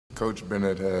Coach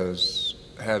Bennett has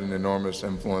had an enormous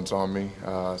influence on me,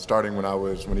 starting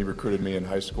when he recruited me in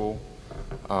high school.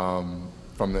 From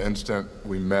the instant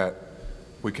we met,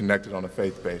 we connected on a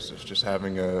faith basis, just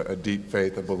having a deep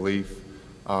faith, a belief,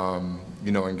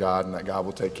 in God and that God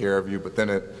will take care of you. But then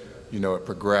it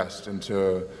progressed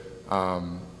into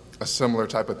a similar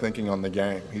type of thinking on the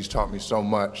game. He's taught me so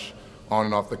much on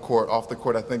and off the court. Off the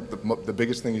court, I think the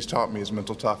biggest thing he's taught me is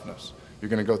mental toughness. You're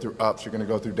going to go through ups, you're going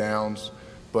to go through downs,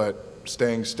 but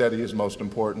staying steady is most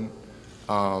important,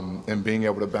 and being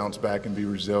able to bounce back and be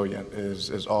resilient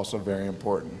is also very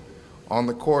important. On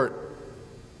the court,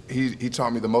 he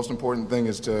taught me the most important thing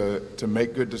is to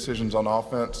make good decisions on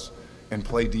offense and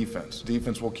play defense.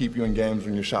 Defense will keep you in games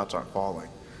when your shots aren't falling.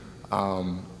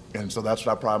 And so that's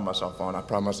what I pride myself on. I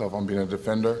pride myself on being a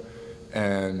defender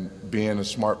and being a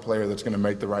smart player that's going to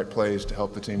make the right plays to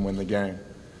help the team win the game.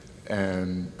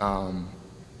 And,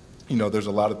 there's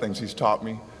a lot of things he's taught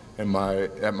me at my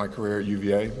career at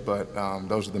UVA, but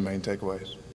those are the main takeaways.